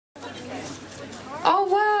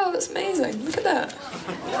that's amazing. Look at that.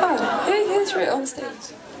 Wow, who drew it on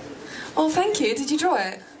stage? Oh, thank you. Did you draw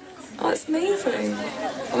it? Oh, that's amazing.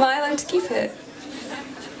 Am I allowed to keep it?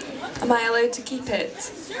 Am I allowed to keep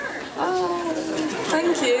it? Oh,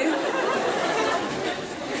 thank you.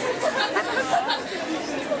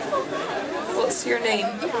 What's your name?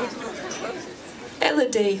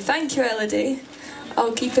 Elodie. Thank you, Elodie.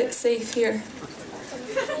 I'll keep it safe here.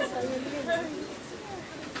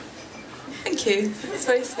 Thank you. It's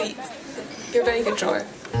very sweet. You're a very good drawer.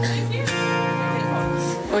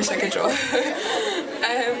 I wish I could draw.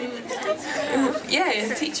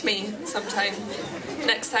 Yeah, teach me sometime.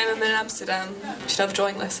 Next time I'm in Amsterdam, I should have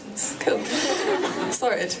drawing lessons. Cool.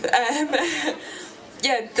 Sorted.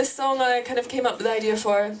 Yeah, this song I kind of came up with the idea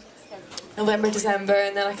for November, December,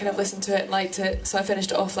 and then I kind of listened to it and liked it, so I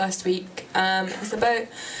finished it off last week. It's about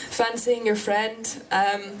fancying your friend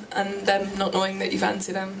and them not knowing that you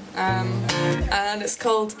fancy them, and it's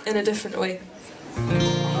called In a Different Way.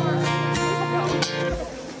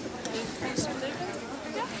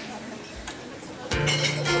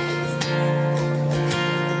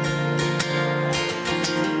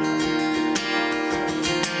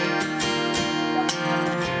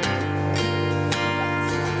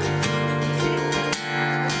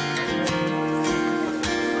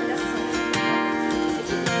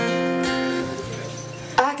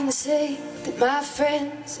 Say that my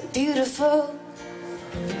friends are beautiful,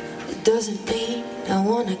 it doesn't mean I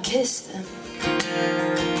wanna kiss them.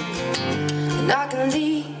 And I can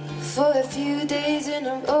leave for a few days in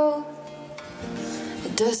a row,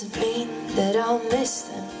 it doesn't mean that I'll miss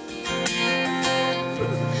them.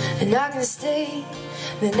 And I can stay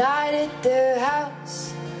the night at their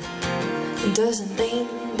house, it doesn't mean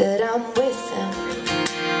that I'm with them.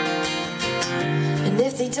 And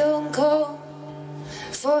if they don't call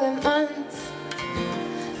for a month,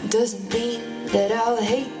 doesn't mean that I'll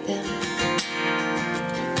hate them.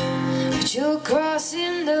 But you're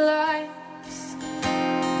crossing the lines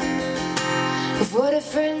of what a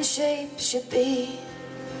friendship should be.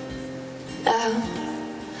 Now,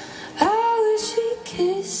 I wish we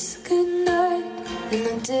kissed goodnight in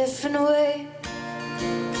a different way.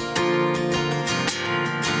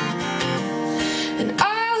 And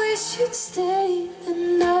I wish you'd stay the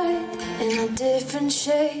night in a different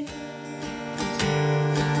shape.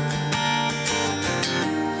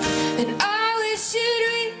 And I wish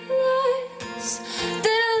you'd realize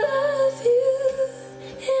that I love you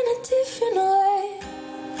in a different way.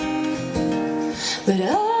 But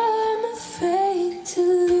I'm afraid to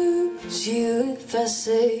lose you if I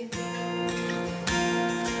say,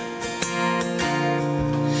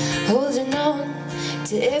 holding on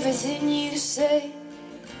to everything you say,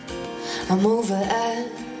 I'm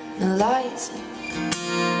overanalyzing.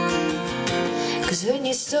 'Cause when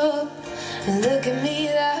you stop and look at me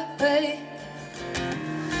that way,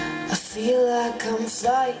 I feel like I'm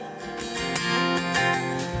flying.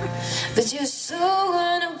 But you're so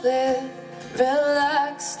unaware,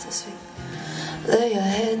 relaxed as we lay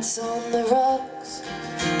our heads on the rocks,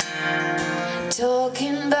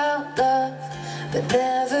 talking about love, but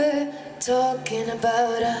never talking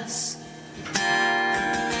about us.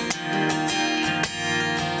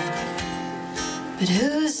 But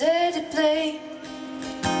who's there to blame?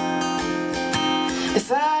 If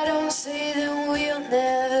I don't say, then we'll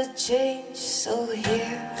never change. So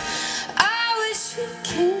here, I wish we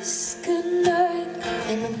kissed goodnight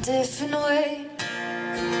in a different way.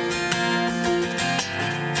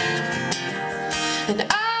 And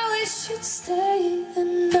I wish you'd stay the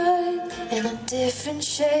night in a different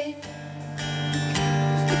shape.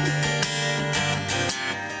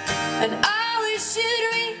 And I wish you'd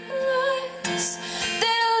realize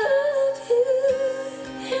that I love you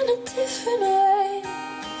in a different way.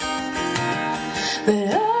 But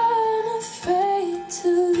I'm afraid to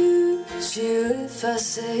lose you if I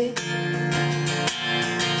say,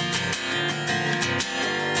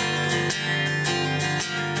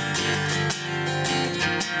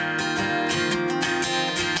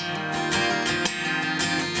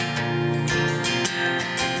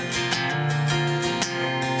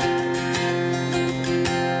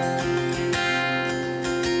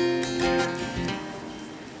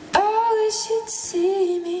 you'd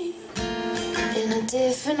see me in a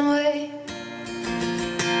different way.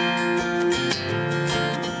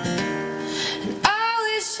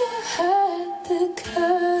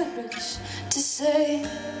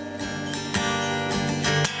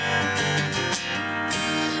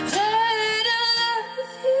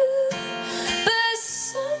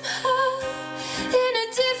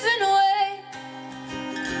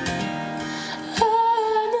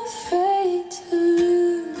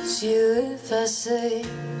 lose you if I say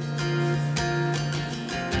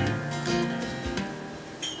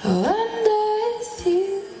I wonder if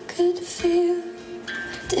you could feel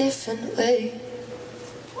a different way.